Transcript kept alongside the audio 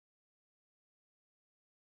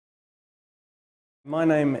My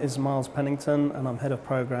name is Miles Pennington and I'm Head of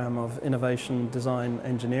Programme of Innovation Design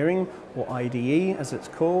Engineering, or IDE as it's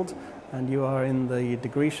called, and you are in the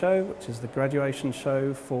degree show, which is the graduation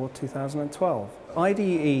show for 2012.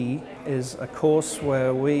 IDE is a course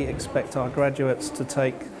where we expect our graduates to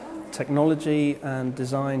take technology and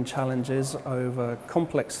design challenges over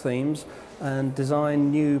complex themes and design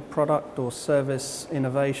new product or service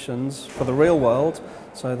innovations for the real world.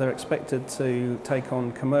 So they're expected to take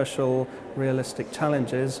on commercial, realistic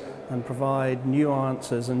challenges and provide new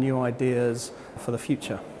answers and new ideas for the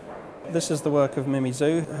future. This is the work of Eunhee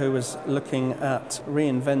Jo, who was looking at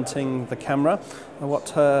reinventing the camera. And what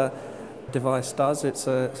her device does, it's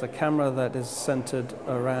a camera that is centered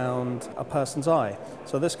around a person's eye.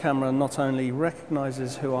 So this camera not only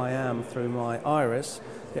recognizes who I am through my iris,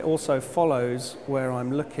 it also follows where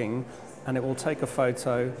I'm looking, and it will take a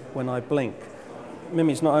photo when I blink.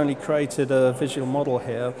 Eunhee's not only created a visual model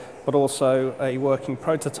here, but also a working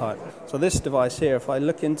prototype. So this device here, if I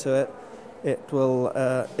look into it, it'll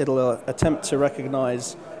attempt to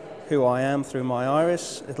recognize who I am through my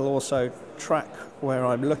iris. It'll also track where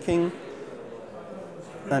I'm looking,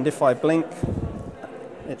 and if I blink,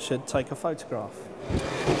 it should take a photograph.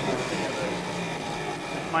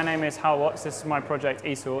 My name is Hal Watts. This is my project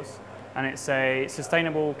eSource, and it's a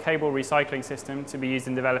sustainable cable recycling system to be used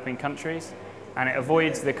in developing countries, and it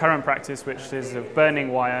avoids the current practice, which is of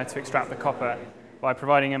burning wire to extract the copper, by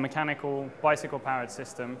providing a mechanical bicycle-powered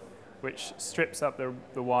system which strips up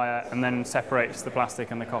the wire and then separates the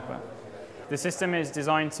plastic and the copper. The system is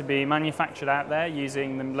designed to be manufactured out there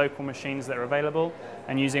using the local machines that are available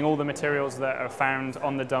and using all the materials that are found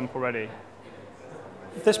on the dump already.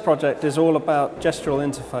 This project is all about gestural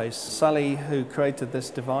interface. Sally, who created this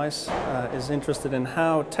device, is interested in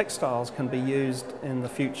how textiles can be used in the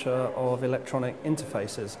future of electronic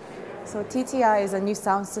interfaces. So TTI is a new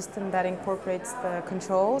sound system that incorporates the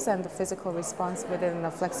controls and the physical response within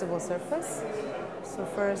a flexible surface. So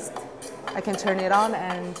first I can turn it on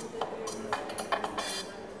and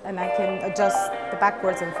I can adjust the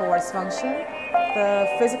backwards and forwards function. The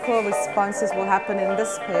physical responses will happen in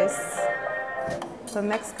this space. The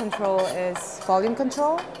next control is volume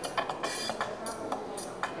control.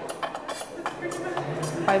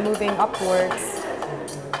 By moving upwards,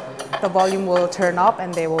 the volume will turn up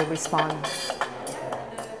and they will respond.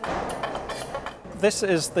 This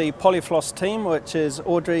is the Polyfloss team, which is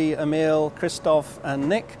Audrey, Emil, Christoph and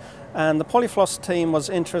Nick. And the Polyfloss team was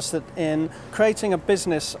interested in creating a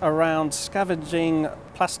business around scavenging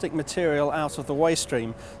plastic material out of the waste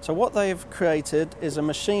stream. So what they've created is a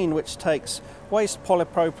machine which takes waste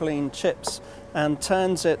polypropylene chips and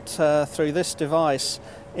turns it through this device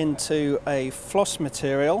into a floss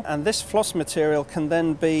material, and this floss material can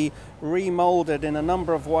then be remolded in a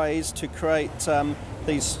number of ways to create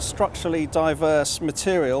these structurally diverse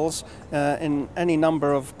materials in any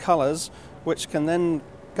number of colors, which can then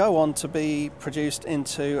go on to be produced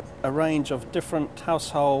into a range of different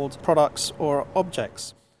household products or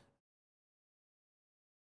objects.